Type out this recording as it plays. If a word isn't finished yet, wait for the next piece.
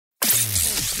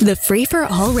The Free for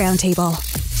All Roundtable.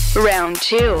 Round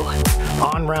 2.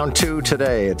 On round 2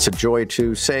 today, it's a joy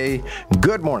to say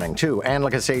good morning to Anne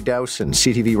Lagacé Dowson,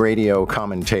 CTV radio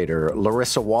commentator,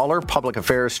 Laryssa Waler, public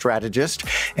affairs strategist,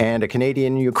 and a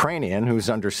Canadian-Ukrainian who's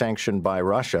under sanction by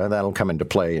Russia. That'll come into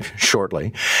play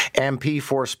shortly. MP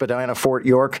for Spadina-Fort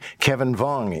York Kevin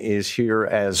Vuong is here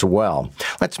as well.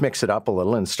 Let's mix it up a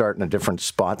little and start in a different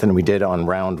spot than we did on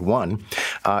round 1.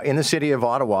 In the city of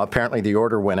Ottawa, apparently the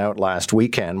order went out last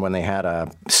weekend when they had a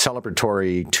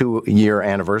celebratory 2-year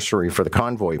anniversary for the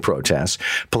convoy protests.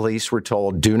 Police were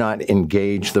told, do not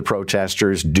engage the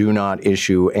protesters, do not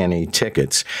issue any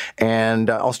tickets. And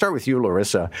I'll start with you,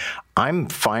 Laryssa. I'm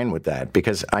fine with that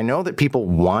because I know that people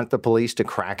want the police to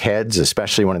crack heads,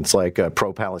 especially when it's like a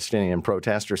pro-Palestinian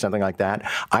protest or something like that.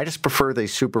 I just prefer they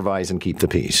supervise and keep the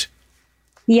peace.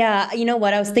 Yeah, you know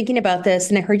what? I was thinking about this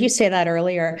and I heard you say that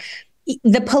earlier.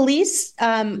 The police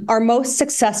are most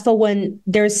successful when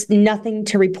there's nothing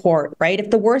to report, right? If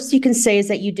the worst you can say is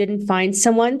that you didn't find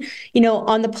someone,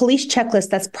 on the police checklist,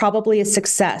 that's probably a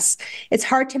success. It's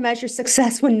hard to measure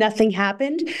success when nothing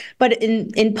happened, but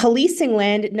in policing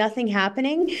land, nothing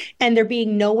happening and there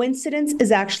being no incidents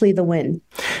is actually the win.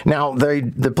 Now,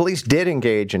 the police did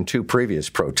engage in 2 previous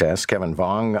protests, Kevin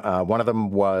Vuong. One of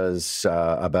them was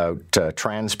about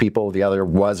trans people. The other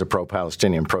was a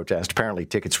pro-Palestinian protest. Apparently,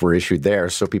 tickets were issued there,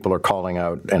 so people are calling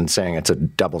out and saying it's a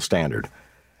double standard.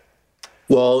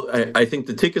 Well, I think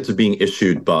the tickets are being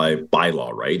issued by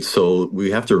bylaw, right? So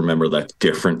we have to remember that's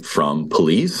different from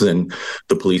police and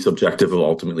the police objective of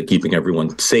ultimately keeping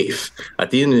everyone safe.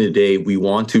 At the end of the day, we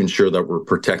want to ensure that we're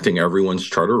protecting everyone's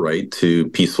charter right to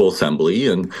peaceful assembly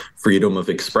and freedom of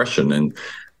expression, and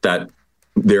that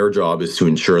their job is to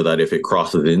ensure that if it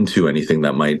crosses into anything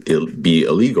that might be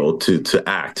illegal to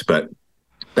act. But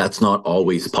that's not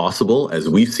always possible, as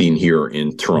we've seen here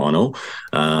in Toronto,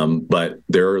 but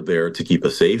they're there to keep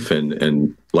us safe.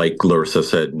 And like Laryssa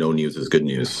said, no news is good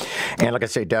news. And like I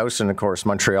say, Dowson, of course,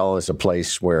 Montreal is a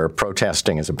place where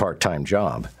protesting is a part-time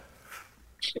job.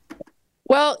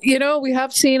 Well, we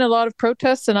have seen a lot of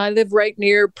protests, and I live right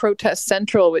near Protest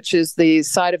Central, which is the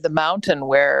side of the mountain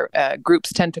where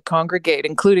groups tend to congregate,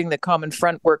 including the Common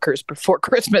Front workers before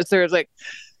Christmas. There's like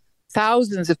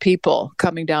thousands of people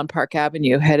coming down Park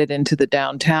Avenue headed into the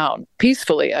downtown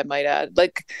peacefully, I might add.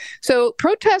 So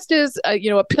protest is,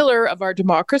 a pillar of our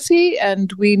democracy,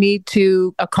 and we need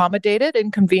to accommodate it,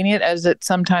 inconvenient as it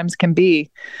sometimes can be.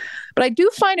 But I do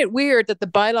find it weird that the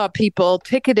bylaw people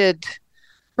ticketed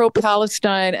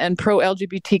pro-Palestine and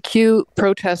pro-LGBTQ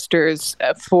protesters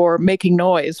for making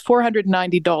noise.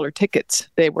 $490 tickets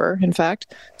they were, in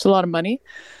fact. It's a lot of money.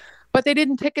 But they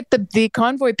didn't ticket the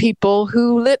convoy people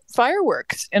who lit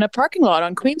fireworks in a parking lot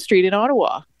on Queen Street in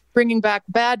Ottawa, bringing back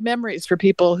bad memories for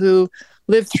people who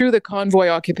lived through the convoy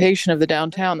occupation of the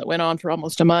downtown that went on for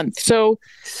almost a month. So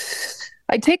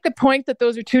I take the point that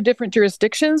those are 2 different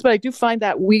jurisdictions, but I do find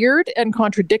that weird and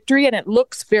contradictory, and it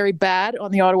looks very bad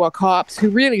on the Ottawa cops who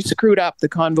really screwed up the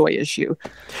convoy issue.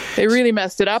 They really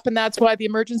messed it up, and that's why the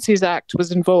Emergencies Act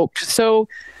was invoked. So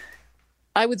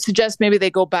I would suggest maybe they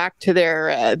go back to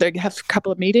they have a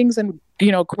couple of meetings and,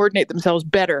 coordinate themselves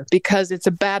better, because it's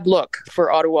a bad look for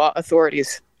Ottawa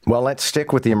authorities. Well, let's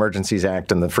stick with the Emergencies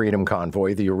Act and the Freedom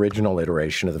Convoy, the original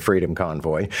iteration of the Freedom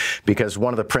Convoy, because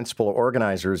one of the principal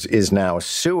organizers is now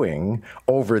suing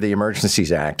over the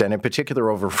Emergencies Act, and in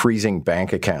particular over freezing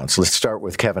bank accounts. Let's start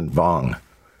with Kevin Vuong.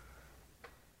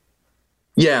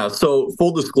 Yeah, so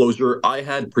full disclosure, I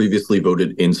had previously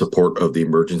voted in support of the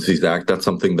Emergencies Act. That's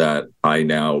something that I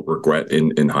now regret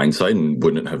in hindsight and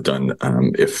wouldn't have done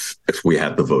if we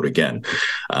had the vote again.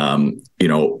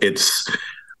 It's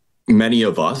many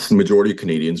of us, the majority of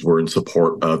Canadians, were in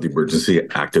support of the Emergency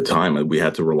Act at the time, and we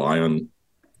had to rely on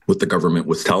what the government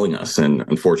was telling us. And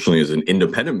unfortunately, as an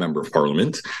independent member of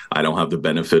Parliament, I don't have the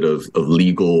benefit of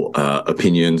legal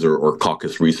opinions or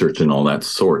caucus research and all that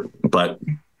sort. But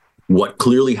what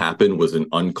clearly happened was an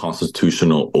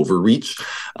unconstitutional overreach.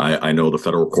 I know the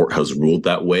federal court has ruled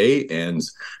that way. And,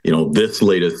 this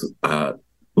latest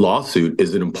lawsuit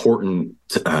is an important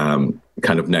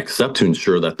kind of next step to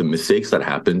ensure that the mistakes that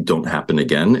happen don't happen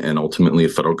again. And ultimately,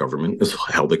 the federal government is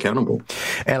held accountable.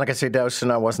 And like I say,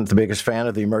 Dowson, I wasn't the biggest fan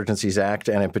of the Emergencies Act.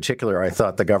 And in particular, I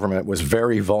thought the government was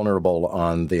very vulnerable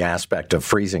on the aspect of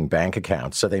freezing bank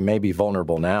accounts. So they may be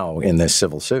vulnerable now in this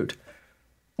civil suit.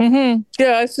 Mm-hmm.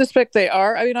 Yeah, I suspect they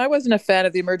are. I mean, I wasn't a fan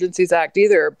of the Emergencies Act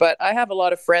either, but I have a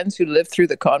lot of friends who lived through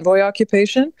the convoy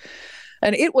occupation,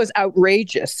 and it was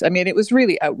outrageous. I mean, it was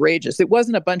really outrageous. It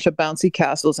wasn't a bunch of bouncy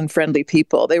castles and friendly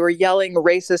people. They were yelling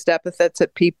racist epithets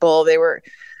at people.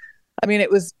 I mean,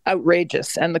 it was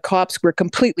outrageous, and the cops were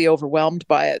completely overwhelmed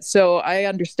by it. So I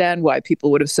understand why people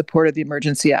would have supported the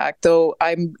Emergency Act, though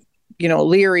I'm,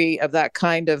 leery of that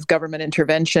kind of government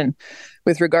intervention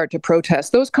with regard to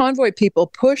protests. Those convoy people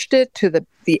pushed it to the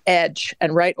edge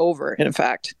and right over, in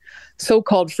fact,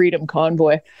 so-called freedom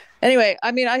convoy. Anyway,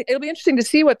 I mean, it'll be interesting to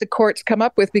see what the courts come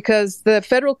up with, because the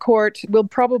federal court will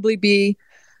probably be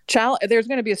there's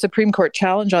going to be a Supreme Court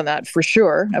challenge on that for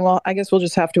sure. And well, I guess we'll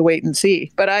just have to wait and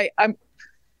see. But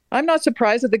I'm not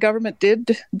surprised that the government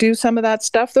did do some of that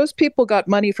stuff. Those people got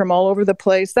money from all over the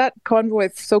place. That convoy,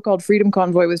 so-called freedom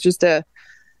convoy, was just a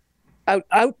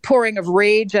outpouring of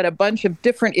rage at a bunch of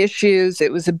different issues.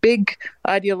 It was a big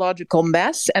ideological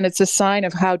mess, and it's a sign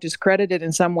of how discredited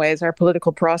in some ways our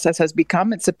political process has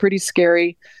become. It's a pretty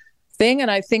scary thing,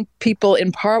 and I think people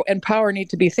in power need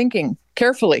to be thinking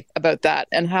carefully about that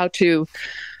and how to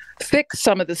fix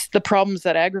some of the problems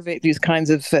that aggravate these kinds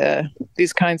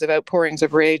of outpourings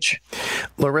of rage.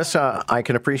 Laryssa, I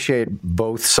can appreciate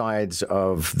both sides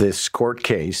of this court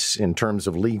case in terms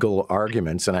of legal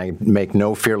arguments, and I make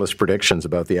no fearless predictions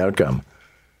about the outcome.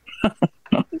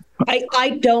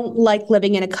 I don't like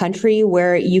living in a country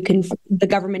where the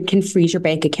government can freeze your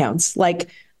bank accounts. Like,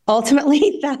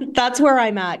 ultimately, that's where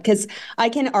I'm at, because I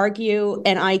can argue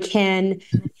and I can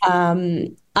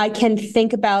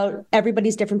think about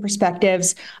everybody's different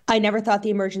perspectives. I never thought the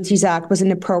Emergencies Act was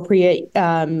an appropriate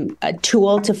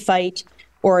tool to fight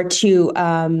or to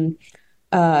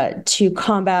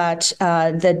combat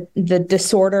the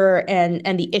disorder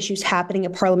and the issues happening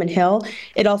at Parliament Hill.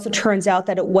 It also turns out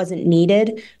that it wasn't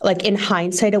needed. Like, in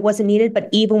hindsight, it wasn't needed. But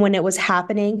even when it was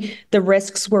happening, the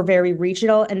risks were very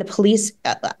regional. And the police,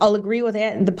 I'll agree with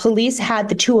it, the police had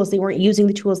the tools. They weren't using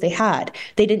the tools they had.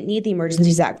 They didn't need the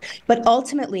Emergencies Act. But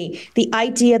ultimately, the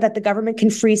idea that the government can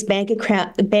freeze bank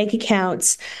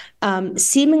accounts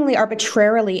seemingly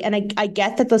arbitrarily, and I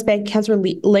get that those bank accounts were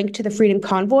linked to the Freedom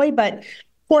Convoy, but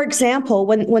for example,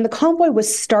 when the convoy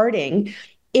was starting,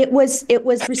 it was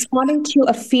responding to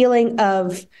a feeling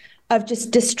of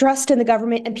just distrust in the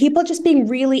government and people just being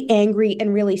really angry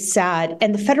and really sad.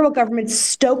 And the federal government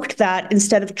stoked that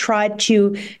instead of tried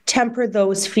to temper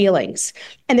those feelings.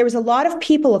 And there was a lot of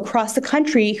people across the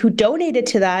country who donated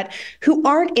to that, who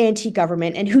aren't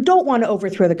anti-government and who don't want to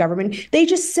overthrow the government. They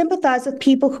just sympathize with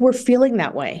people who were feeling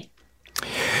that way.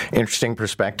 Interesting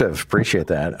perspective. Appreciate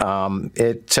that.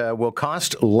 It will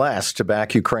cost less to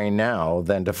back Ukraine now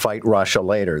than to fight Russia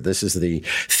later. This is the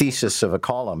thesis of a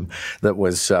column that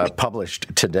was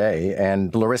published today.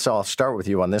 And Laryssa, I'll start with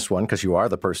you on this one because you are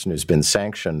the person who's been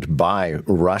sanctioned by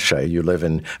Russia. You live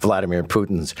in Vladimir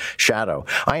Putin's shadow.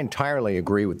 I entirely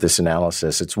agree with this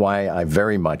analysis. It's why I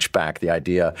very much back the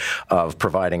idea of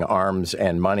providing arms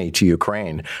and money to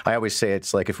Ukraine. I always say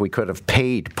it's like if we could have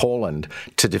paid Poland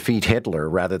to defeat Hitler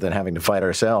rather than having to fight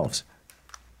ourselves.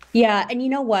 Yeah, and you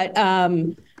know what?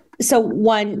 Tomorrow's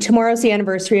the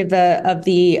anniversary of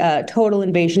the total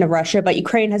invasion of Russia, but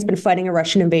Ukraine has been fighting a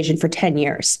Russian invasion for 10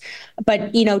 years.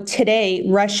 But, today,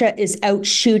 Russia is out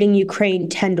shooting Ukraine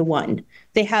 10-1.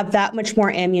 They have that much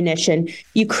more ammunition.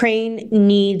 Ukraine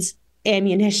needs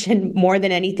ammunition more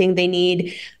than anything. They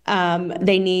need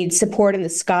support in the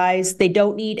skies. They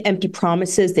don't need empty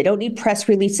promises. They don't need press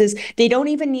releases. They don't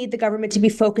even need the government to be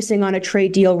focusing on a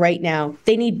trade deal right now.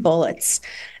 They need bullets.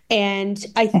 And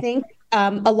I think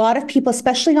a lot of people,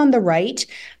 especially on the right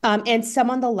and some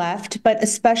on the left, but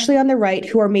especially on the right,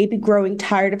 who are maybe growing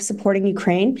tired of supporting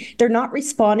Ukraine, they're not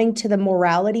responding to the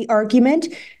morality argument,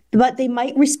 but they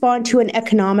might respond to an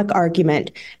economic argument.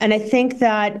 And I think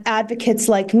that advocates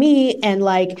like me and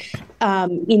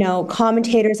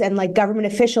commentators and government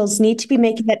officials need to be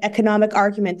making that economic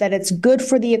argument that it's good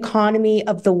for the economy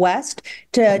of the West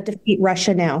to defeat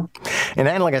Russia now. And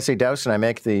Anne Lagacé Dowson, I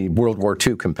make the World War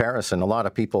II comparison. A lot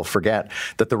of people forget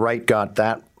that the right got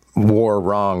that war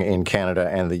wrong in Canada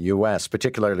and the U.S.,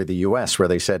 particularly the U.S., where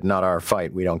they said, not our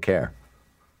fight, we don't care.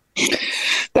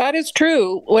 That is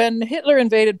true. When Hitler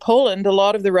invaded Poland, a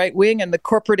lot of the right wing and the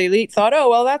corporate elite thought, oh,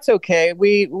 well, that's okay.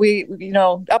 We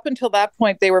up until that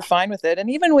point, they were fine with it. And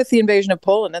even with the invasion of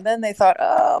Poland, and then they thought,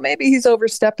 oh, maybe he's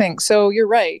overstepping. So you're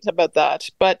right about that.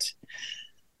 But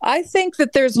I think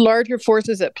that there's larger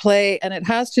forces at play, and it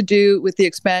has to do with the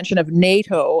expansion of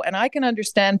NATO. And I can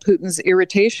understand Putin's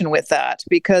irritation with that,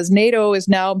 because NATO is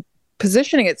now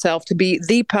positioning itself to be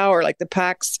the power, like the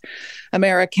Pax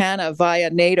Americana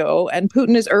via NATO, and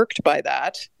Putin is irked by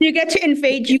that. You get to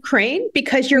invade Ukraine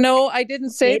because you're... No, I didn't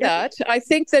say NATO. That. I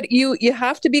think that you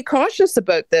have to be cautious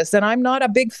about this, and I'm not a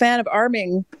big fan of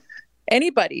arming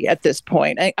anybody at this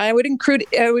point. I would include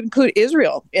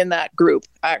Israel in that group,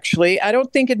 actually. I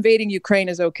don't think invading Ukraine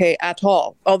is okay at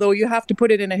all, although you have to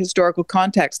put it in a historical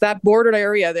context. That border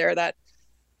area there, that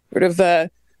sort of,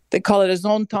 they call it a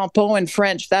zone tampon in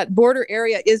French, that border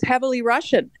area is heavily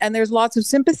Russian, and there's lots of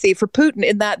sympathy for Putin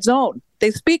in that zone.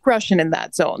 They speak Russian in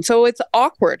that zone. So it's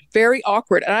awkward, very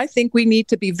awkward. And I think we need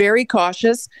to be very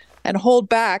cautious and hold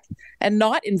back and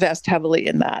not invest heavily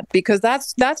in that, because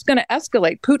that's going to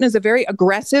escalate. Putin is a very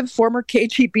aggressive former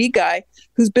KGB guy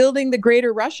who's building the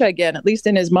greater Russia again, at least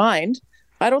in his mind.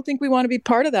 I don't think we want to be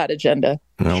part of that agenda.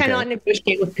 Okay. Cannot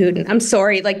negotiate with Putin. I'm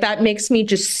sorry. Like, that makes me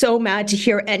just so mad to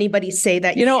hear anybody say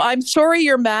that. You know, I'm sorry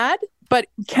you're mad, but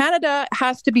Canada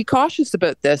has to be cautious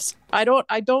about this. I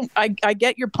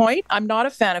get your point. I'm not a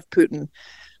fan of Putin.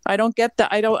 I don't get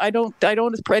that. I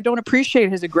don't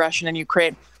appreciate his aggression in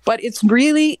Ukraine. But it's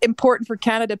really important for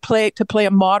Canada to play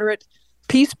a moderate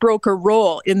peace broker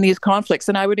role in these conflicts.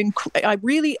 And I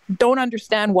really don't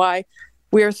understand why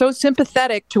we are so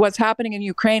sympathetic to what's happening in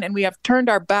Ukraine, and we have turned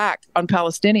our back on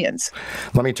Palestinians.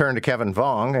 Let me turn to Kevin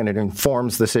Vuong, and it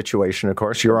informs the situation, of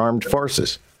course, your armed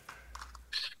forces.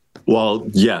 Well,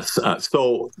 yes.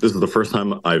 So this is the first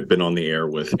time I've been on the air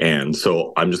with Anne.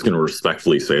 So I'm just going to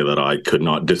respectfully say that I could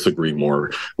not disagree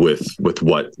more with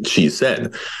what she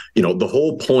said. You know, the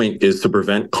whole point is to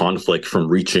prevent conflict from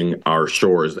reaching our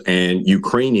shores. And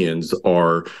Ukrainians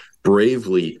are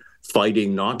bravely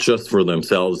fighting not just for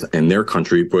themselves and their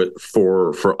country, but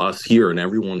for us here and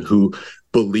everyone who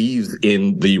believes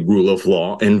in the rule of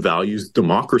law and values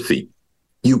democracy.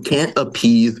 You can't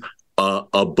appease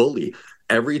a bully.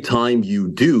 Every time you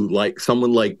do, like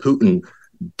someone like Putin,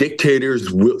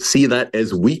 dictators will see that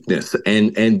as weakness,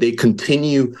 and they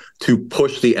continue to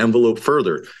push the envelope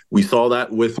further. We saw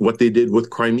that with what they did with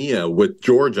Crimea, with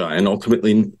Georgia, and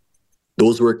ultimately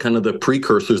those were kind of the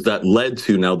precursors that led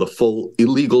to now the full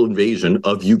illegal invasion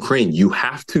of Ukraine. You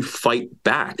have to fight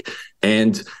back,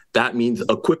 and that means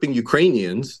equipping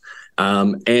Ukrainians.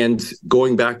 And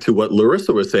going back to what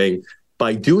Laryssa was saying,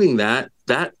 by doing that,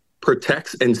 that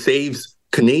protects and saves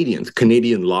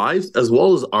Canadian lives, as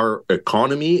well as our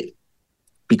economy,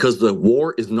 because the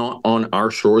war is not on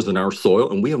our shores and our soil,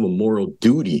 and we have a moral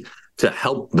duty to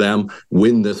help them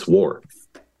win this war.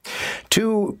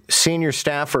 Two senior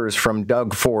staffers from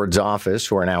Doug Ford's office,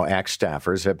 who are now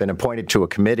ex-staffers, have been appointed to a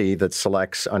committee that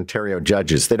selects Ontario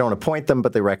judges. They don't appoint them,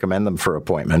 but they recommend them for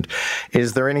appointment.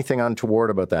 Is there anything untoward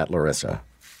about that, Laryssa?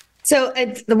 So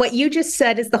what you just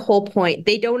said is the whole point.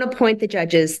 They don't appoint the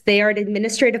judges. They are an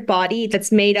administrative body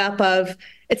that's made up of,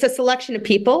 it's a selection of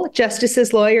people,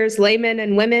 justices, lawyers, laymen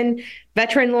and women,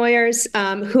 veteran lawyers,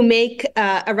 who make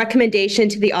a recommendation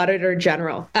to the Auditor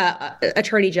General,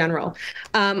 Attorney General.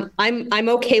 I'm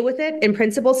okay with it. In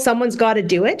principle, someone's got to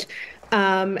do it.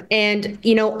 And,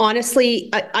 you know, honestly,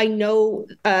 I know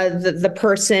the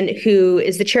person who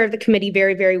is the chair of the committee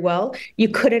very, very well. You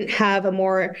couldn't have a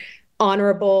more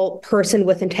honorable person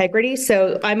with integrity.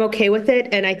 So I'm okay with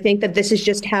it. And I think that this is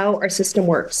just how our system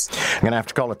works. I'm going to have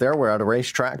to call it there. We're out of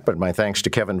racetrack, but my thanks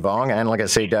to Kevin Vuong, Anne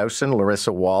Lagacé Dowson,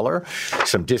 Laryssa Waler.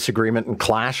 Some disagreement and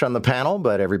clash on the panel,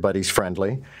 but everybody's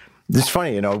friendly. It's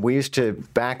funny, you know, we used to,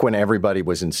 back when everybody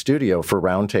was in studio for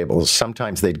roundtables,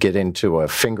 sometimes they'd get into a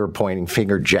finger-pointing,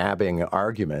 finger-jabbing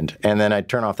argument, and then I'd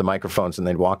turn off the microphones and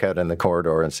they'd walk out in the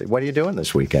corridor and say, what are you doing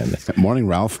this weekend? Morning,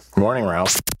 Ralph. Morning,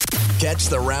 Ralph. Catch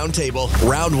the Roundtable.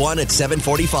 Round 1 at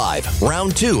 7:45.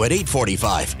 Round 2 at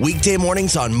 8:45. Weekday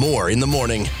mornings on More in the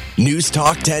Morning. News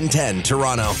Talk 1010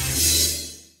 Toronto.